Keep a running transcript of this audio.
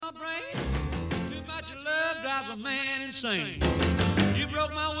a man insane. You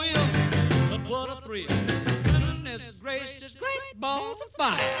broke my will, but what a thrill. Goodness gracious, great balls of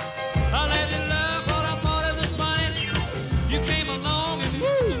fire. I let you love what I thought it was funny. You came along and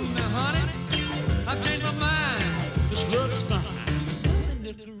woo, now honey, I've changed my mind. This love is fine.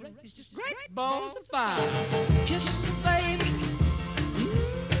 Goodness gracious, great balls of fire. Kisses, baby.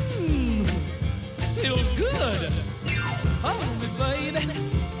 Feels good. Hold me, baby.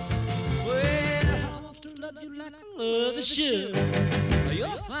 Well, I want to love you like I love you should. You're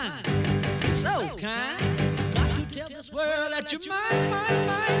fine, so kind. Got to tell this world that you're mine.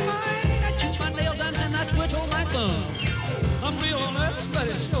 I chew my nails down and I twiddle my thumb. I'm real nervous, but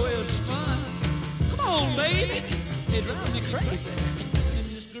it sure is fun. Come on, baby. It drives me crazy.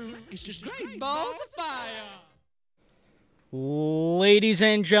 It's just great balls of fire. Ladies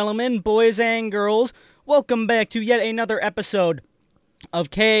and gentlemen, boys and girls, welcome back to yet another episode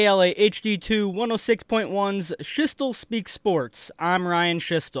of KALA HD2 106.1's Schiestel Speaks Sports. I'm Ryan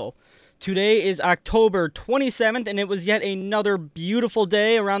Schiestel. Today is October 27th, and it was yet another beautiful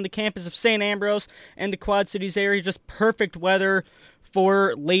day around the campus of St. Ambrose and the Quad Cities area. Just perfect weather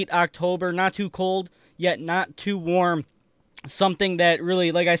for late October. Not too cold, yet not too warm. Something that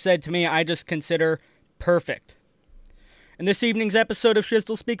really, like I said, to me, I just consider perfect. In this evening's episode of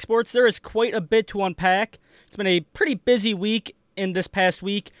Schiestel Speaks Sports, there is quite a bit to unpack. It's been a pretty busy week in this past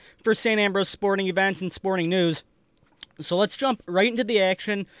week for St. Ambrose sporting events and sporting news. So let's jump right into the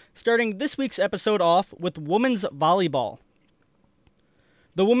action, starting this week's episode off with women's volleyball.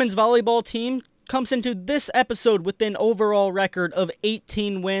 The women's volleyball team comes into this episode with an overall record of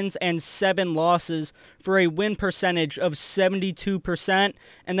 18 wins and 7 losses for a win percentage of 72%,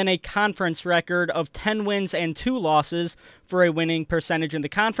 and then a conference record of 10 wins and 2 losses for a winning percentage in the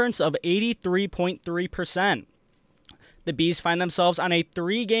conference of 83.3%. The Bees find themselves on a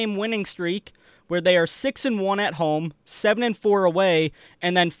 3-game winning streak where they are 6-1 at home, 7-4 away,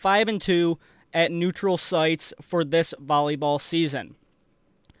 and then 5-2 at neutral sites for this volleyball season.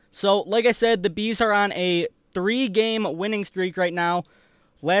 So, like I said, the Bees are on a 3-game winning streak right now.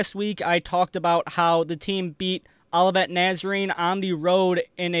 Last week, I talked about how the team beat Olivet Nazarene on the road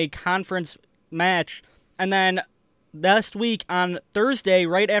in a conference match. And then last week, on Thursday,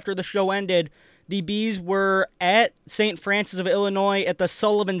 right after the show ended, the Bees were at St. Francis of Illinois at the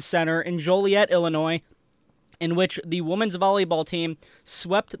Sullivan Center in Joliet, Illinois, in which the women's volleyball team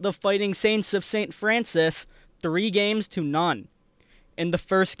swept the Fighting Saints of St. Francis 3-0. In the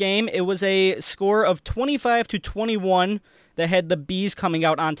first game, it was a score of 25-21 that had the Bees coming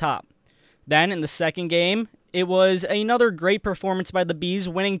out on top. Then, in the second game, it was another great performance by the Bees,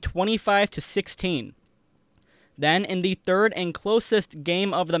 winning 25-16. Then, in the third and closest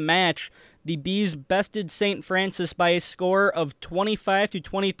game of the match, the Bees bested St. Francis by a score of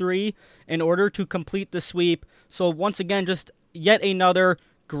 25-23 in order to complete the sweep. So, once again, just yet another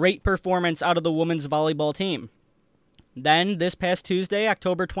great performance out of the women's volleyball team. Then, this past Tuesday,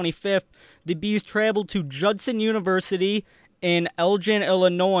 October 25th, the Bees traveled to Judson University in Elgin,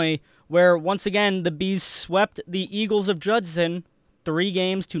 Illinois, where, once again, the Bees swept the Eagles of Judson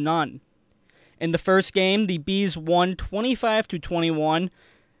 3-0. In the first game, the Bees won 25-21,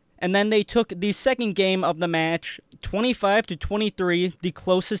 and then they took the second game of the match, 25-23, the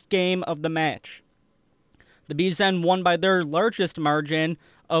closest game of the match. The Bees then won by their largest margin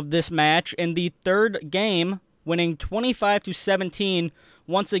of this match in the third game, winning 25-17,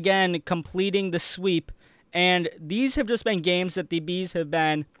 once again completing the sweep. And these have just been games that the Bees have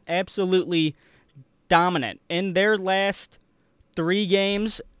been absolutely dominant. In their last 3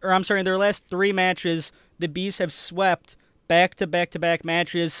 matches, the Bees have swept back-to-back-to-back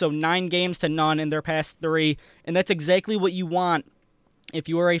matches, so 9-0 in their past 3. And that's exactly what you want if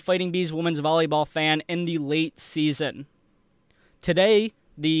you are a Fighting Bees women's volleyball fan in the late season. Today,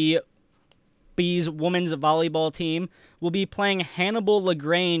 the Bees women's volleyball team will be playing Hannibal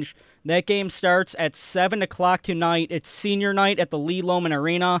LaGrange. That game starts at 7 o'clock tonight. It's senior night at the Lee Loman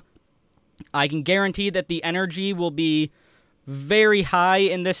Arena. I can guarantee that the energy will be very high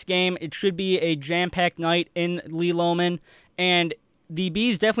in this game. It should be a jam-packed night in Lee Loman, and the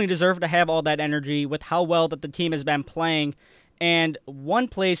Bees definitely deserve to have all that energy with how well that the team has been playing. And one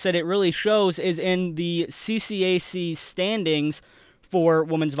place that it really shows is in the CCAC standings for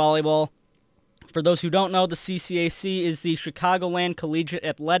women's volleyball. For those who don't know, the CCAC is the Chicagoland Collegiate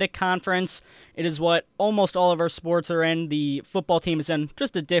Athletic Conference. It is what almost all of our sports are in. The football team is in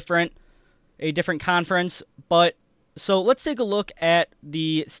just a different conference. But so let's take a look at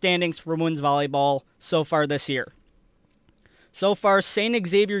the standings for women's volleyball so far this year. So far, St.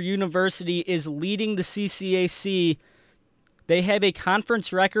 Xavier University is leading the CCAC. They have a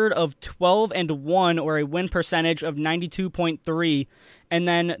conference record of 12-1, or a win percentage of 92.3. And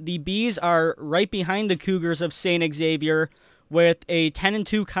then the Bees are right behind the Cougars of St. Xavier with a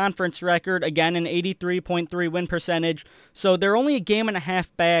 10-2 conference record, again an 83.3 win percentage. So they're only a game and a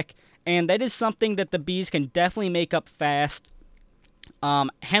half back, and that is something that the Bees can definitely make up fast.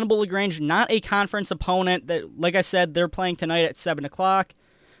 Hannibal LaGrange, not a conference opponent. That, like I said, they're playing tonight at 7 o'clock.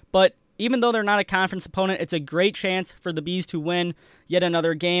 But even though they're not a conference opponent, it's a great chance for the Bees to win yet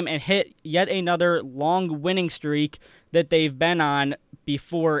another game and hit yet another long winning streak that they've been on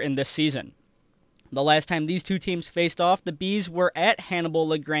before in this season. The last time these two teams faced off, the Bees were at Hannibal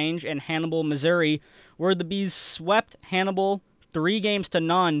LaGrange in Hannibal, Missouri, where the Bees swept Hannibal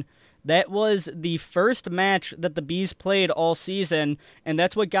 3-0. That was the first match that the Bees played all season, and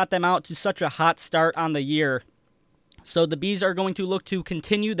that's what got them out to such a hot start on the year. So the Bees are going to look to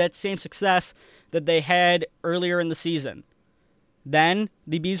continue that same success that they had earlier in the season. Then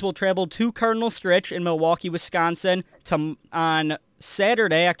the Bees will travel to Cardinal Stritch in Milwaukee, Wisconsin on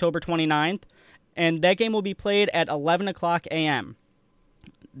Saturday, October 29th, and that game will be played at 11 o'clock a.m.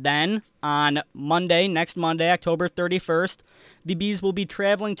 Then, on Monday, next Monday, October 31st, the Bees will be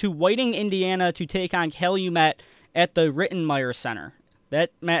traveling to Whiting, Indiana to take on Calumet at the Rittenmeyer Center.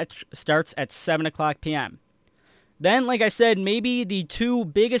 That match starts at 7 o'clock p.m. Then, like I said, maybe the two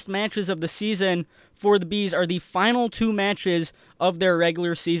biggest matches of the season for the Bees are the final two matches of their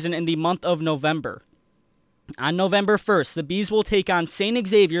regular season in the month of November. On November 1st, the Bees will take on St.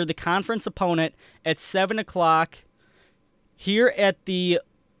 Xavier, the conference opponent, at 7 o'clock here at the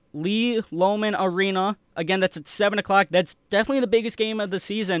Lee Lohman Arena. Again, that's at 7 o'clock. That's definitely the biggest game of the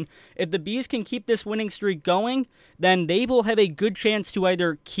season. If the Bees can keep this winning streak going, then they will have a good chance to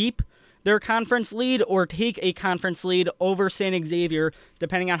either keep their conference lead or take a conference lead over St. Xavier,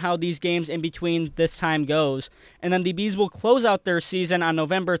 depending on how these games in between this time goes. And then the Bees will close out their season on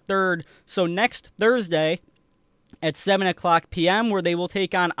November 3rd, so next Thursday at 7 o'clock p.m., where they will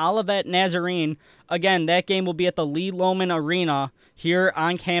take on Olivet Nazarene. Again, that game will be at the Lee Lohman Arena here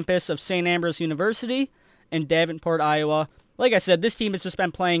on campus of St. Ambrose University in Davenport, Iowa. Like I said, this team has just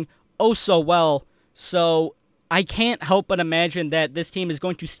been playing oh so well, so I can't help but imagine that this team is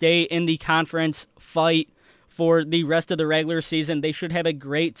going to stay in the conference fight for the rest of the regular season. They should have a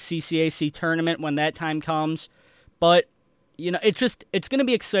great CCAC tournament when that time comes. But, you know, it's going to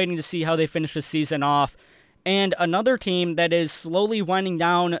be exciting to see how they finish the season off. And another team that is slowly winding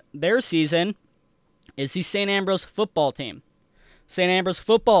down their season is the St. Ambrose football team. St. Ambrose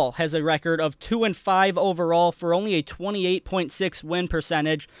football has a record of 2-5 overall for only a 28.6 win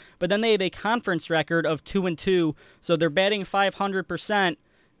percentage, but then they have a conference record of 2-2, so they're batting 500%,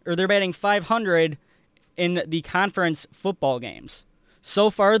 or they're batting 500 in the conference football games. So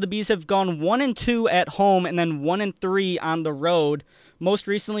far, the Bees have gone 1-2 at home and then 1-3 on the road, most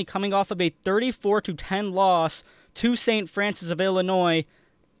recently coming off of a 34-10 loss to St. Francis of Illinois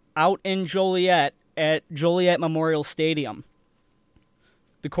out in Joliet at Joliet Memorial Stadium.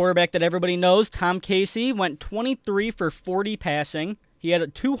 The quarterback that everybody knows, Tom Casey, went 23 for 40 passing. He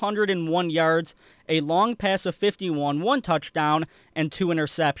had 201 yards, a long pass of 51, 1 touchdown, and 2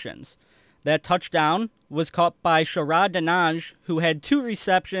 interceptions. That touchdown was caught by Sharad Danaj, who had 2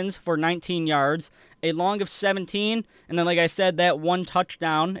 receptions for 19 yards, a long of 17, and then, like I said, that 1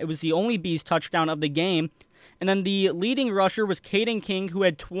 touchdown. It was the only Bees touchdown of the game. And then the leading rusher was Caden King, who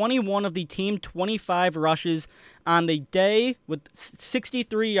had 21 of the team 25 rushes on the day with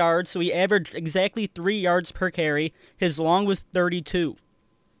 63 yards, so he averaged exactly 3 yards per carry. His long was 32.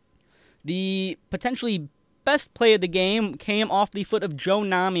 The potentially best play of the game came off the foot of Joe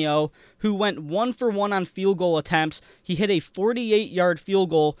Namio, who went 1 for 1 on field goal attempts. He hit a 48-yard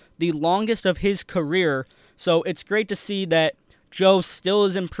field goal, the longest of his career. So it's great to see that Joe still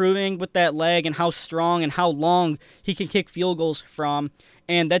is improving with that leg and how strong and how long he can kick field goals from.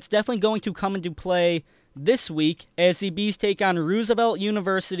 And that's definitely going to come into play this week as the Bees take on Roosevelt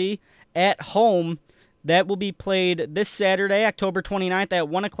University at home. That will be played this Saturday, October 29th at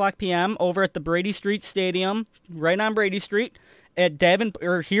 1 o'clock p.m. over at the Brady Street Stadium, right on Brady Street, at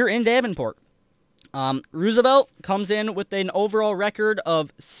here in Davenport. Roosevelt comes in with an overall record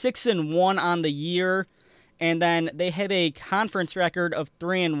of 6-1 on the year, and then they have a conference record of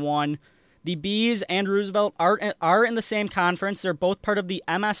 3-1. The Bees and Roosevelt are in the same conference. They're both part of the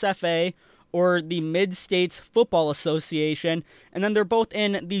MSFA, or the Mid-States Football Association, and then they're both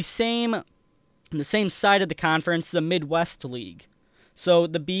in the same side of the conference, the Midwest League. So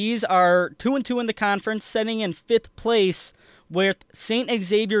the Bees are 2-2 in the conference, sitting in 5th place, with St.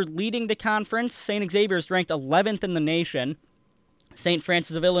 Xavier leading the conference. St. Xavier is ranked 11th in the nation. St.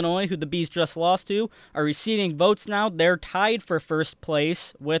 Francis of Illinois, who the Bees just lost to, are receiving votes now. They're tied for first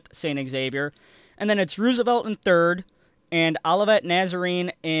place with St. Xavier. And then it's Roosevelt in third and Olivet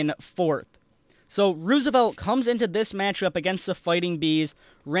Nazarene in fourth. So Roosevelt comes into this matchup against the Fighting Bees,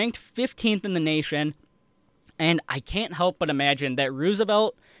 ranked 15th in the nation. And I can't help but imagine that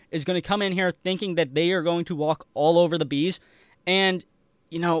Roosevelt is going to come in here thinking that they are going to walk all over the Bees. And,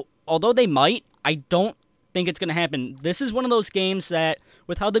 although they might, I don't think it's going to happen. This is one of those games that,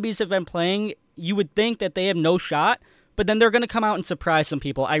 with how the Bees have been playing, you would think that they have no shot, but then they're going to come out and surprise some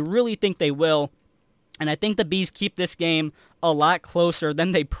people. I really think they will, and I think the Bees keep this game a lot closer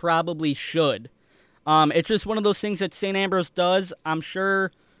than they probably should. It's just one of those things that St. Ambrose does. I'm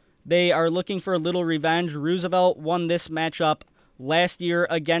sure they are looking for a little revenge. Roosevelt won this matchup last year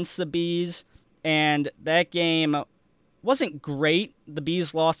against the Bees, and that game wasn't great. The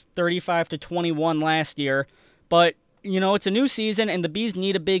Bees lost 35-21 last year, but it's a new season and the Bees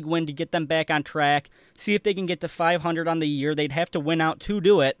need a big win to get them back on track. See if they can get to 500 on the year. They'd have to win out to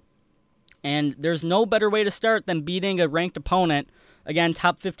do it. And there's no better way to start than beating a ranked opponent, again,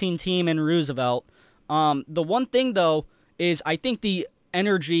 top 15 team in Roosevelt. The one thing though is I think the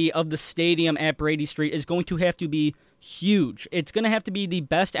energy of the stadium at Brady Street is going to have to be huge. It's going to have to be the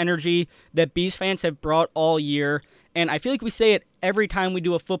best energy that Bees fans have brought all year. And I feel like we say it every time we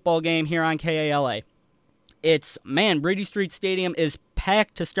do a football game here on KALA. It's, Brady Street Stadium is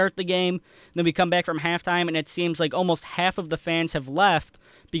packed to start the game. Then we come back from halftime, and it seems like almost half of the fans have left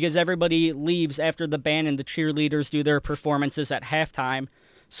because everybody leaves after the band and the cheerleaders do their performances at halftime.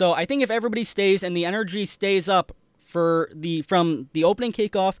 So I think if everybody stays and the energy stays up from the opening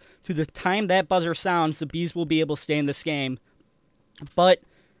kickoff to the time that buzzer sounds, the Bees will be able to stay in this game. But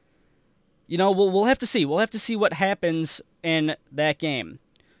we'll have to see. We'll have to see what happens in that game.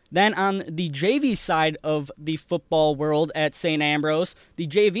 Then on the JV side of the football world at St. Ambrose, the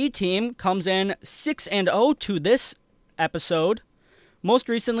JV team comes in 6-0 to this episode. Most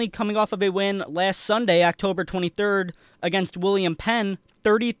recently coming off of a win last Sunday, October 23rd, against William Penn,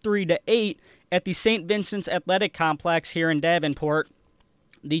 33-8 at the St. Vincent's Athletic Complex here in Davenport.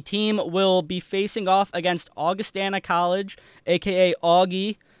 The team will be facing off against Augustana College, a.k.a.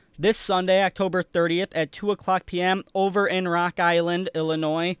 Augie, this Sunday, October 30th at 2 o'clock p.m. over in Rock Island,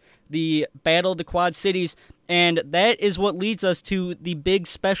 Illinois, the Battle of the Quad Cities. And that is what leads us to the big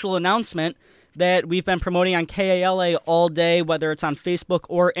special announcement that we've been promoting on KALA all day, whether it's on Facebook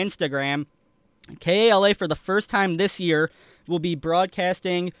or Instagram. KALA, for the first time this year, will be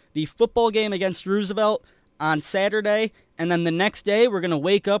broadcasting the football game against Roosevelt on Saturday, and then the next day we're going to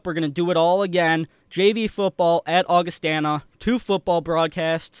wake up, we're going to do it all again. JV football at Augustana, 2 football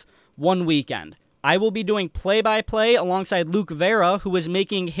broadcasts, 1 weekend. I will be doing play-by-play alongside Luke Vera, who is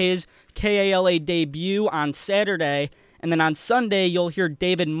making his KALA debut on Saturday, and then on Sunday you'll hear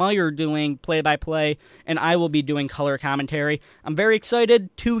David Meyer doing play-by-play, and I will be doing color commentary. I'm very excited.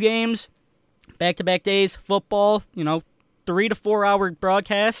 2 games, back-to-back days, football, 3 to 4 hour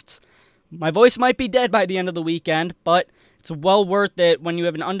broadcasts. My voice might be dead by the end of the weekend, but it's well worth it when you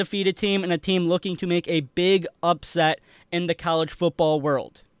have an undefeated team and a team looking to make a big upset in the college football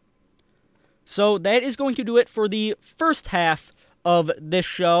world. So that is going to do it for the first half of this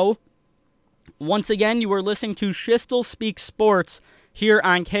show. Once again, you are listening to Schiestel Speaks Sports here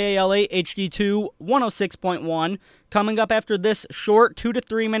on KALA HD2 106.1. Coming up after this short 2 to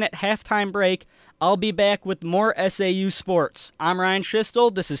 3 minute halftime break, I'll be back with more SAU sports. I'm Ryan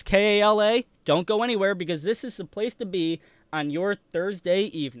Schiestel. This is KALA. Don't go anywhere because this is the place to be on your Thursday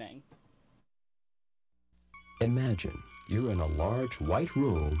evening. Imagine you're in a large white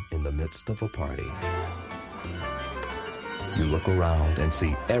room in the midst of a party. You look around and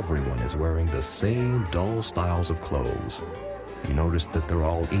see everyone is wearing the same dull styles of clothes. You notice that they're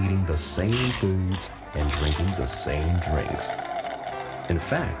all eating the same foods and drinking the same drinks. In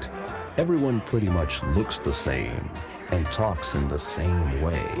fact, everyone pretty much looks the same and talks in the same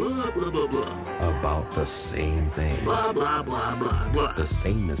way. Blah, blah, blah, blah. About the same things. Blah, blah, blah, blah, blah. The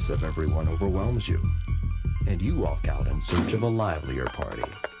sameness of everyone overwhelms you, and you walk out in search of a livelier party.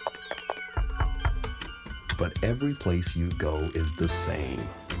 But every place you go is the same.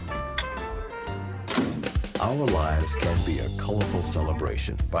 Our lives can be a colorful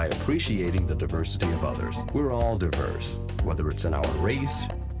celebration by appreciating the diversity of others. We're all diverse, whether it's in our race,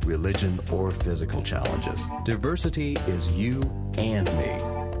 religion, or physical challenges. Diversity is you and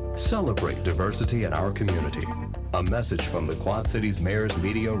me. Celebrate diversity in our community. A message from the Quad Cities Mayor's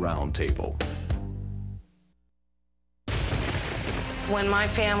Media Roundtable. When my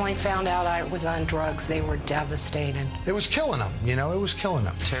family found out I was on drugs, they were devastated. It was killing them, it was killing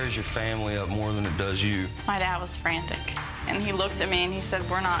them. Tears your family up more than it does you. My dad was frantic. And he looked at me and he said,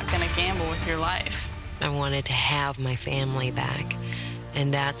 "We're not going to gamble with your life." I wanted to have my family back.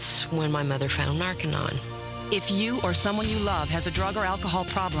 And that's when my mother found Narconon. If you or someone you love has a drug or alcohol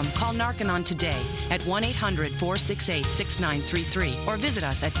problem, call Narconon today at 1-800-468-6933 or visit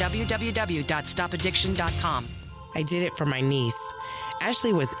us at www.stopaddiction.com. I did it for my niece.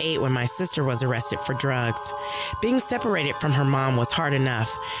 Ashley was 8 when my sister was arrested for drugs. Being separated from her mom was hard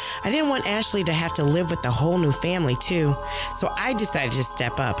enough. I didn't want Ashley to have to live with a whole new family, too. So I decided to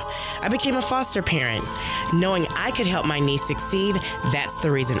step up. I became a foster parent. Knowing I could help my niece succeed, that's the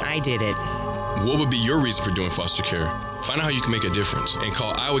reason I did it. What would be your reason for doing foster care? Find out how you can make a difference and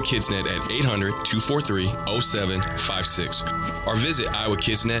call Iowa KidsNet at 800-243-0756 or visit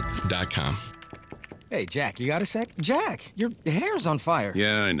iowakidsnet.com. Hey, Jack, you got a sec? Jack, your hair's on fire.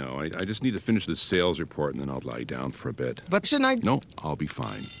 Yeah, I know. I just need to finish this sales report and then I'll lie down for a bit. But shouldn't I? No, I'll be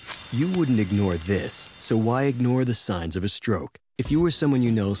fine. You wouldn't ignore this, so why ignore the signs of a stroke? If you or someone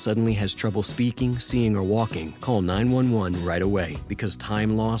you know suddenly has trouble speaking, seeing, or walking, call 911 right away, because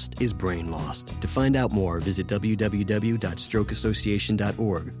time lost is brain lost. To find out more, visit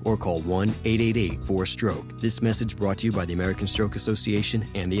www.strokeassociation.org or call 1-888-4STROKE. This message brought to you by the American Stroke Association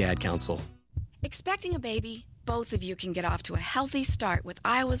and the Ad Council. Expecting a baby? Both of you can get off to a healthy start with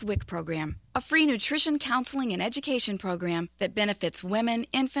Iowa's WIC program, a free nutrition, counseling, and education program that benefits women,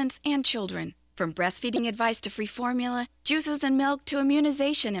 infants, and children. From breastfeeding advice to free formula, juices and milk to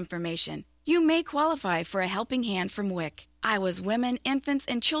immunization information, you may qualify for a helping hand from WIC, Iowa's Women, Infants,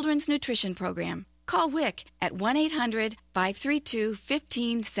 and Children's Nutrition Program. Call WIC at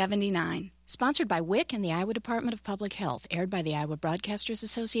 1-800-532-1579. Sponsored by WIC and the Iowa Department of Public Health. Aired by the Iowa Broadcasters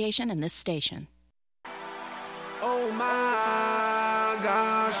Association and this station. Oh my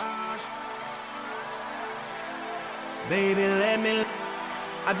gosh. Baby, let me.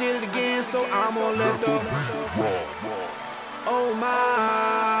 I did it again, so I'm gonna let the. Oh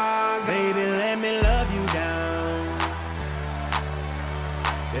my. Baby, let me love you down.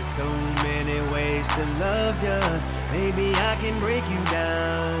 There's so many ways to love ya. Maybe I can break you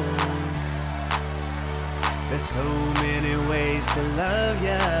down. There's so many ways to love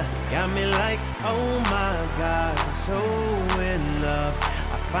ya. Got me like, oh my God, I'm so in love.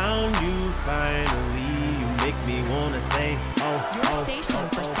 I found you finally. You make me wanna say, oh. Your station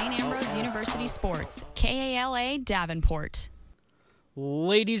for St. Ambrose University Sports, KALA Davenport.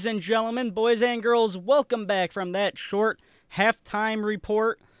 Ladies and gentlemen, boys and girls, welcome back from that short halftime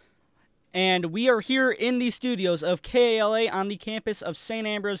report. And we are here in the studios of KALA on the campus of St.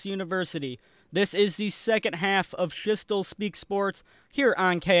 Ambrose University. This is the second half of Schiestel Speaks Sports here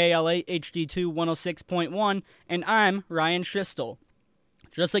on KALA HD2 106.1, and I'm Ryan Schiestel.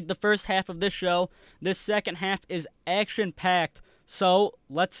 Just like the first half of this show, this second half is action-packed, so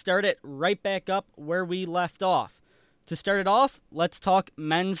let's start it right back up where we left off. To start it off, let's talk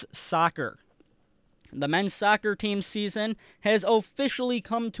men's soccer. The men's soccer team season has officially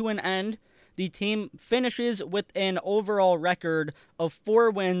come to an end. The team finishes with an overall record of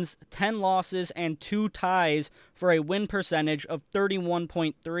 4 wins, 10 losses, and 2 ties for a win percentage of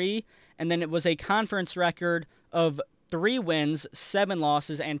 31.3, and then it was a conference record of 3 wins, 7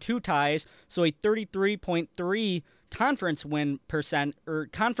 losses, and 2 ties, so a 33.3 conference win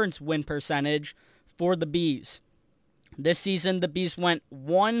percentage for the Bees. This season, the Bees went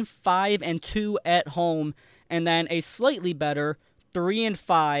 1-5-2 at home, and then a slightly better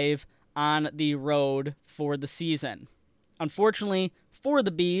 3-5 on the road for the season. Unfortunately for the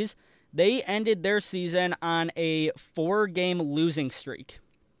Bees, they ended their season on a 4-game losing streak.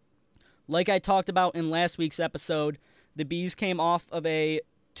 Like I talked about in last week's episode, the Bees came off of a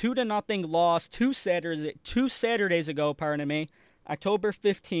 2-0 loss two Saturdays ago, October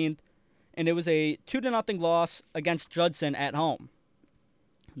 15th, and it was a 2-0 loss against Judson at home.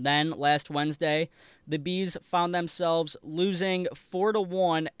 Then, last Wednesday, the Bees found themselves losing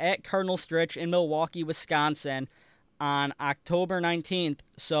 4-1 at Cardinal Stritch in Milwaukee, Wisconsin on October 19th.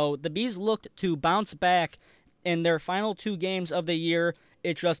 So the Bees looked to bounce back in their final 2 games of the year.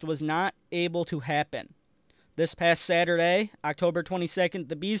 It just was not able to happen. This past Saturday, October 22nd,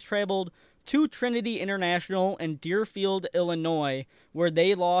 the Bees traveled to Trinity International in Deerfield, Illinois, where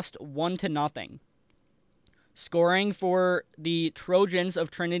they lost 1-0. Scoring for the Trojans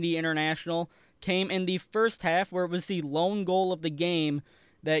of Trinity International came in the first half, where it was the lone goal of the game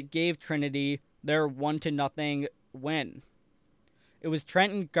that gave Trinity their 1-0 win. It was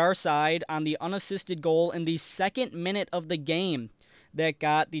Trenton Garside on the unassisted goal in the 2nd minute of the game that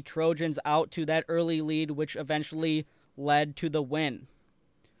got the Trojans out to that early lead, which eventually led to the win.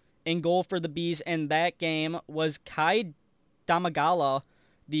 In goal for the Bees in that game was Kai Damagala,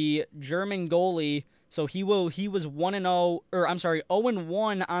 the German goalie, So he was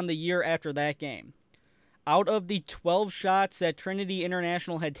 0-1 on the year after that game. Out of the 12 shots that Trinity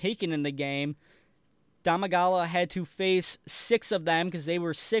International had taken in the game, Damagala had to face 6 of them because they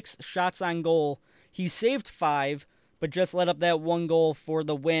were 6 shots on goal. He saved 5, but just let up that 1 goal for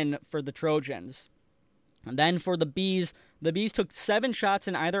the win for the Trojans. And then for the Bees took 7 shots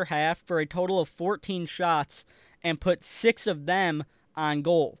in either half for a total of 14 shots and put 6 of them on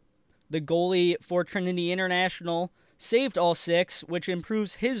goal. The goalie for Trinity International saved all 6, which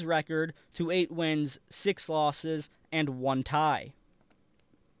improves his record to 8 wins, 6 losses, and 1 tie.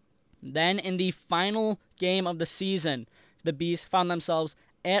 Then in the final game of the season, the Bees found themselves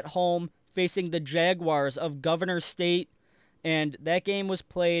at home facing the Jaguars of Governor State, and that game was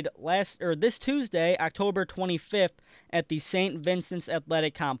played this Tuesday, October 25th, at the St. Vincent's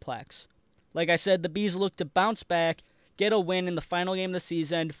Athletic Complex. Like I said, the Bees looked to bounce back, get a win in the final game of the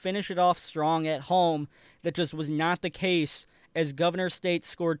season, finish it off strong at home. That just was not the case, as Governor State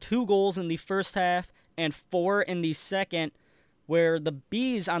scored 2 goals in the first half and 4 in the second, where the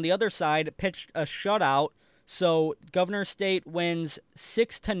Bees on the other side pitched a shutout, so Governor State wins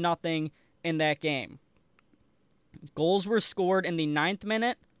 6-0 in that game. Goals were scored in the 9th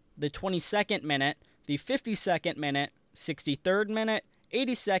minute, the 22nd minute, the 52nd minute, 63rd minute,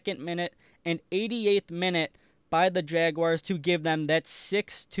 82nd minute, and 88th minute by the Jaguars to give them that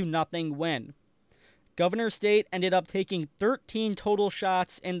 6-0 win. Governor State ended up taking 13 total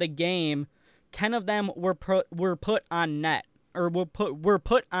shots in the game. 10 of them were put on net, or were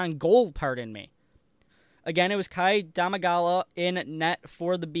put on goal, pardon me. Again, it was Kai Damagala in net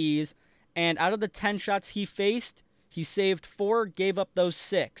for the Bees, and out of the 10 shots he faced, he saved 4, gave up those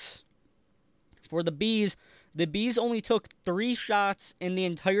 6. For the Bees only took 3 shots in the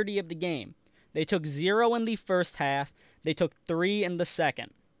entirety of the game. They took 0 in the first half. They took 3 in the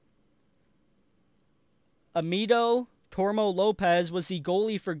second. Amido Tormo Lopez was the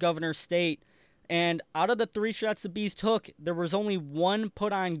goalie for Governor State, and out of the 3 shots the Bees took, there was only 1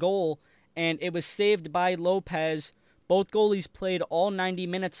 put on goal, and it was saved by Lopez. Both goalies played all 90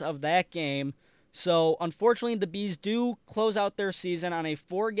 minutes of that game, so unfortunately the Bees do close out their season on a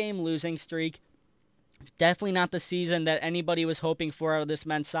 4-game losing streak. Definitely not the season that anybody was hoping for out of this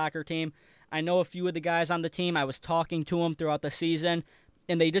men's soccer team. I know a few of the guys on the team, I was talking to them throughout the season,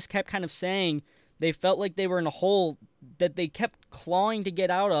 and they just kept kind of saying they felt like they were in a hole that they kept clawing to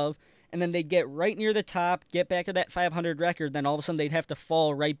get out of, and then they'd get right near the top, get back to that 500 record, then all of a sudden they'd have to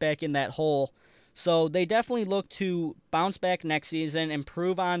fall right back in that hole. So they definitely look to bounce back next season,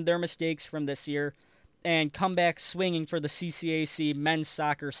 improve on their mistakes from this year, and come back swinging for the CCAC men's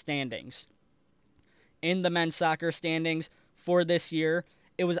soccer standings. In the men's soccer standings for this year,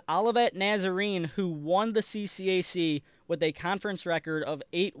 it was Olivet Nazarene who won the CCAC with a conference record of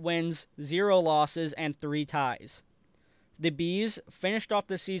 8 wins, 0 losses, and 3 ties. The Bees finished off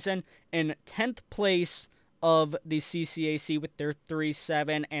the season in 10th place of the CCAC with their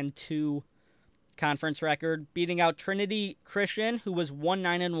 3-7-2 conference record, beating out Trinity Christian, who was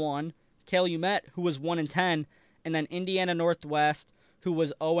 1-9-1, Calumet, who was 1-10, and then Indiana Northwest, who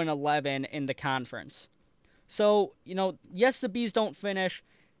was 0-11 in the conference. So, yes, the Bees don't finish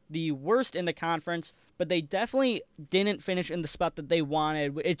the worst in the conference, but they definitely didn't finish in the spot that they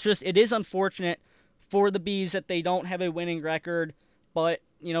wanted. It is unfortunate for the Bees that they don't have a winning record, but,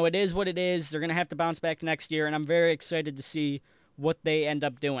 it is what it is. They're going to have to bounce back next year, and I'm very excited to see what they end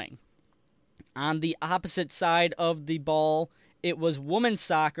up doing. On the opposite side of the ball, it was women's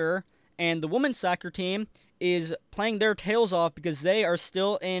soccer, and the women's soccer team is playing their tails off because they are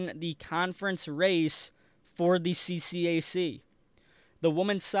still in the conference race for the CCAC. The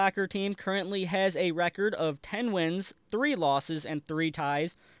women's soccer team currently has a record of 10 wins, 3 losses, and 3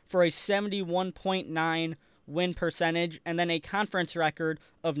 ties for a 71.9 win percentage, and then a conference record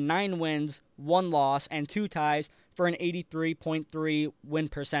of 9 wins, 1 loss, and 2 ties for an 83.3 win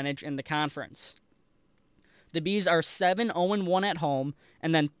percentage in the conference. The Bees are 7-0-1 at home,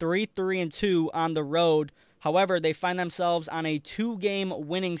 and then 3-3-2 on the road. However, they find themselves on a 2-game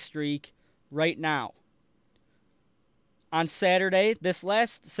winning streak right now. On Saturday, this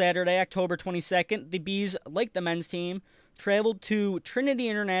last Saturday, October 22nd, the Bees, like the men's team, traveled to Trinity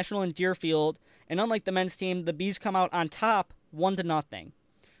International in Deerfield, and unlike the men's team, the Bees come out on top 1-0.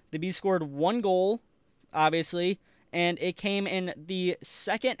 The Bees scored 1 goal, obviously, and it came in the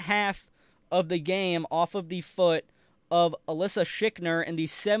second half of the game off of the foot of Alyssa Schickner in the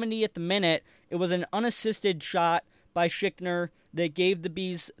 70th minute. It was an unassisted shot by Schickner that gave the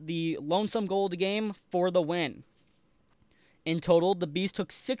Bees the lonesome goal of the game for the win. In total, the Bees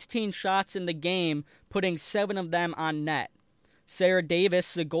took 16 shots in the game, putting 7 of them on net. Sarah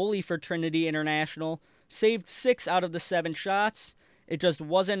Davis, the goalie for Trinity International, saved 6 out of the 7 shots. It just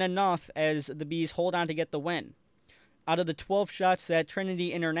wasn't enough as the Bees hold on to get the win. Out of the 12 shots that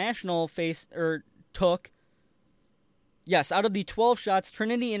Trinity International took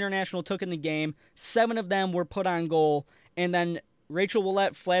in the game, 7 of them were put on goal, and then Rachel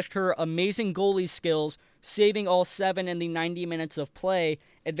Willett flashed her amazing goalie skills, saving all 7 in the 90 minutes of play,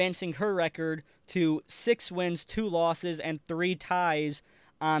 advancing her record to 6 wins, 2 losses, and 3 ties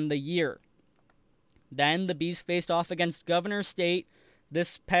on the year. Then the Bees faced off against Governor State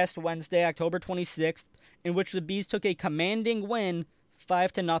this past Wednesday, October 26th, in which the Bees took a commanding win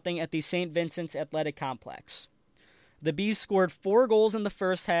 5-0 at the St. Vincent's Athletic Complex. The Bees scored 4 goals in the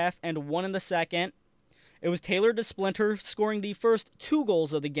first half and 1 in the second. It was Taylor DeSplinter scoring the first 2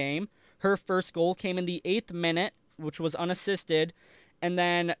 goals of the game. Her first goal came in the 8th minute, which was unassisted, and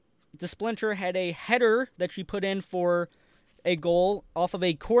then DeSplinter had a header that she put in for a goal off of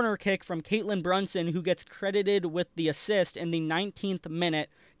a corner kick from Caitlin Brunson, who gets credited with the assist in the 19th minute,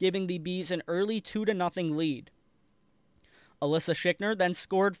 giving the Bees an early 2-0 lead. Alyssa Schickner then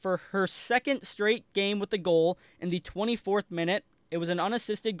scored for her second straight game with a goal in the 24th minute. It was an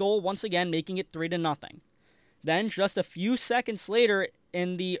unassisted goal, once again making it 3-0. Then, just a few seconds later,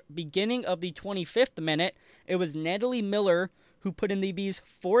 in the beginning of the 25th minute, it was Natalie Miller who put in the Bees'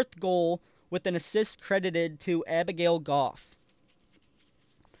 4th goal with an assist credited to Abigail Goff.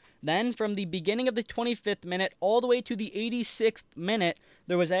 Then, from the beginning of the 25th minute all the way to the 86th minute,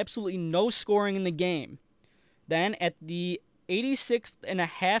 there was absolutely no scoring in the game. Then, at the 86th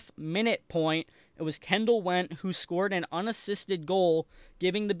minute point, it was Kendall Wendt who scored an unassisted goal,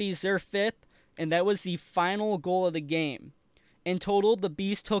 giving the Bees their 5th, and that was the final goal of the game. In total, the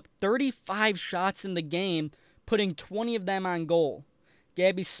Bees took 35 shots in the game, putting 20 of them on goal.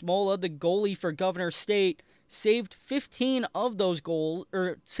 Gabby Smola, the goalie for Governor State, saved 15 of those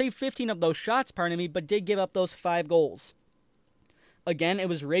shots, but did give up those 5 goals. Again, it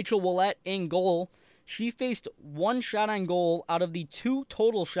was Rachel Willett in goal. She faced 1 shot on goal out of the 2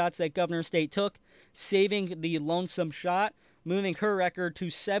 total shots that Governor State took, saving the lonesome shot, moving her record to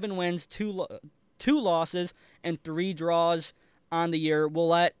 7 wins, 2 losses, and 3 draws on the year.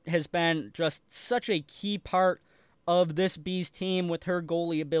 Willett has been just such a key part of this Bees team with her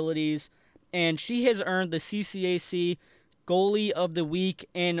goalie abilities, and she has earned the CCAC Goalie of the Week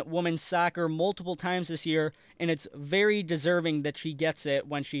in women's soccer multiple times this year, and it's very deserving that she gets it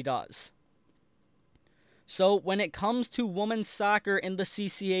when she does. So when it comes to women's soccer in the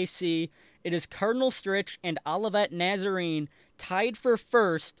CCAC, it is Cardinal Stritch and Olivet Nazarene tied for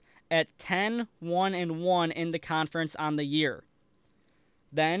first at 10-1-1 in the conference on the year.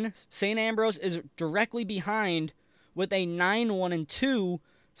 Then St. Ambrose is directly behind with a 9-1-2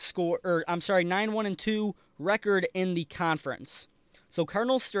 record in the conference. So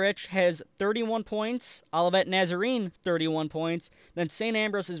Cardinal Stritch has 31 points, Olivet Nazarene 31 points, then St.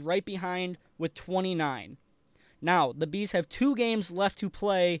 Ambrose is right behind with 29. Now, the Bees have 2 games left to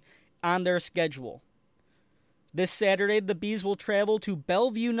play on their schedule. This Saturday, the Bees will travel to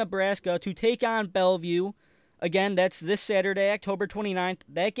Bellevue, Nebraska to take on Bellevue. Again, that's this Saturday, October 29th.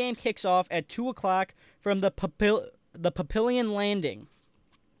 That game kicks off at 2 o'clock from the Papillion Landing.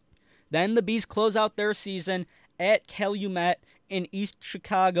 Then the Bees close out their season at Calumet in East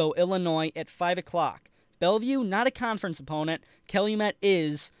Chicago, Illinois at 5 o'clock. Bellevue, not a conference opponent. Calumet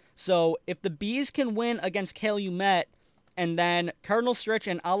is. So if the Bees can win against Calumet and then Cardinal Stritch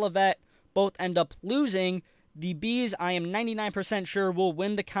and Olivet both end up losing, the Bees, I am 99% sure, will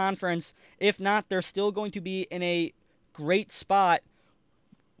win the conference. If not, they're still going to be in a great spot,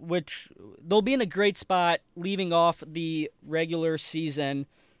 which they'll be in a great spot leaving off the regular season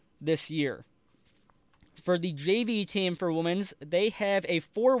this year. For the JV team for women's, they have a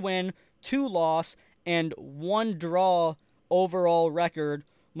 4-win, 2-loss, and 1 draw overall record,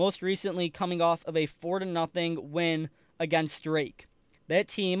 most recently coming off of a 4-0 win against Drake. That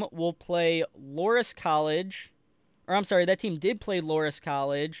team will play Loras College, that team did play Loras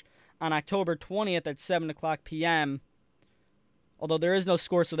College on October 20th at 7 o'clock p.m., although there is no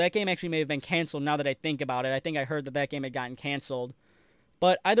score, so that game actually may have been canceled now that I think about it. I think I heard that game had gotten canceled.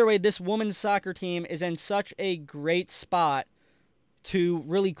 But either way, this women's soccer team is in such a great spot to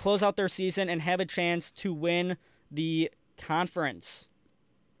really close out their season and have a chance to win the conference.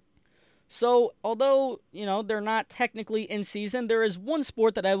 So, although, they're not technically in season, there is one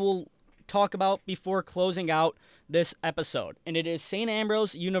sport that I will talk about before closing out this episode, and it is St.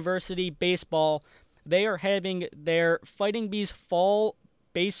 Ambrose University Baseball. They are having their Fighting Bees Fall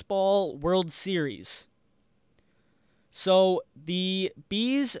Baseball World Series. So, the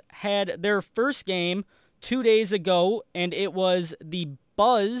Bees had their first game 2 days ago, and it was the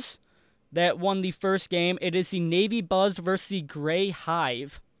Buzz that won the first game. It is the Navy Buzz versus the Gray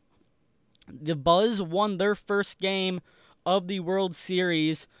Hive. The Buzz won their first game of the World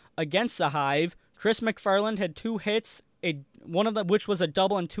Series against the Hive. Chris McFarland had 2 hits, one of them which was a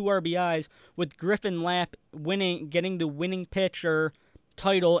double and 2 RBIs, with Griffin Lapp getting the winning pitcher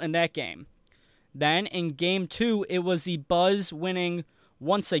title in that game. Then in Game 2, it was the Buzz winning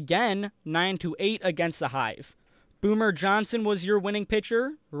once again 9-8 against the Hive. Boomer Johnson was your winning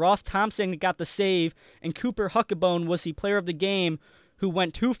pitcher. Ross Thompson got the save, and Cooper Huckabone was the player of the game, who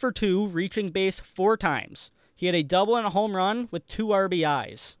went 2 for 2, reaching base 4 times. He had a double and a home run with 2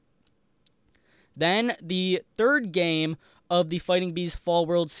 RBIs. Then the third game of the Fighting Bees Fall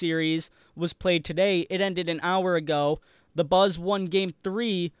World Series was played today. It ended an hour ago. The Buzz won Game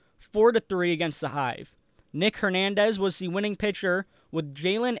 3, 4-3 against the Hive. Nick Hernandez was the winning pitcher, with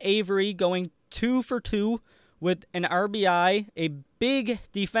Jalen Avery going 2 for 2 with an RBI, a big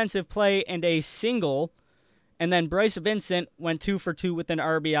defensive play, and a single. And then Bryce Vincent went 2 for 2 with an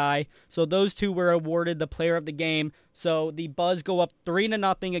RBI. So those two were awarded the player of the game. So the Buzz go up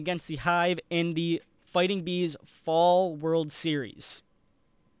 3-0 against the Hive in the Fighting Bees Fall World Series.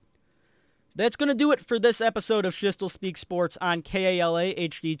 That's going to do it for this episode of Schiestel Speaks Sports on KALA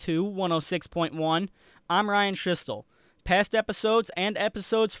HD2 106.1. I'm Ryan Schiestel. Past episodes and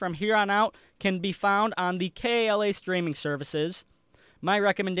episodes from here on out can be found on the KALA streaming services. My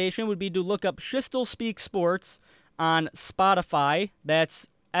recommendation would be to look up Schiestel Speaks Sports on Spotify. That's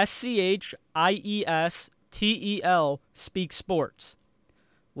SCHIESTEL Speaks Sports.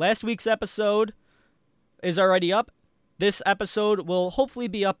 Last week's episode is already up. This episode will hopefully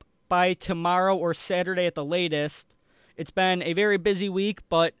be up by tomorrow or Saturday at the latest. It's been a very busy week,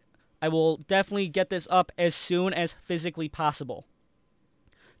 but I will definitely get this up as soon as physically possible.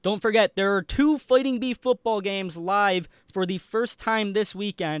 Don't forget, there are 2 Fighting Bee football games live for the first time this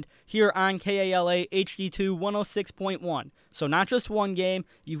weekend here on KALA HD2 106.1. So not just one game,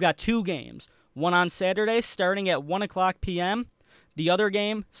 you've got 2 games. One on Saturday starting at 1 o'clock p.m. The other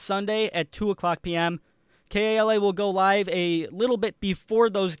game Sunday at 2 o'clock p.m. KALA will go live a little bit before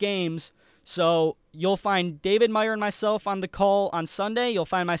those games, so you'll find David Meyer and myself on the call on Sunday. You'll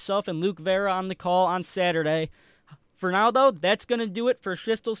find myself and Luke Vera on the call on Saturday. For now, though, that's going to do it for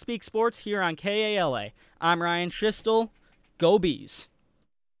Schiestel Speaks Sports here on KALA. I'm Ryan Schiestel. Go Bees.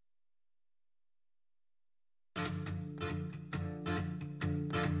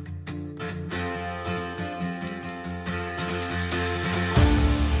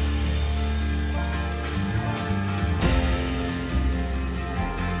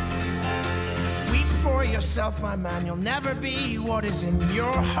 Weep for yourself, my man. You'll never be what is in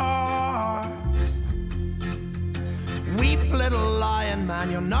your heart. Weep, little lion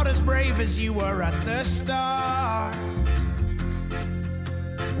man, you're not as brave as you were at the start.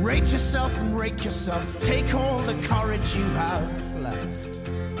 Rate yourself and rake yourself, take all the courage you have left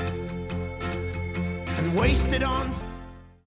and waste it on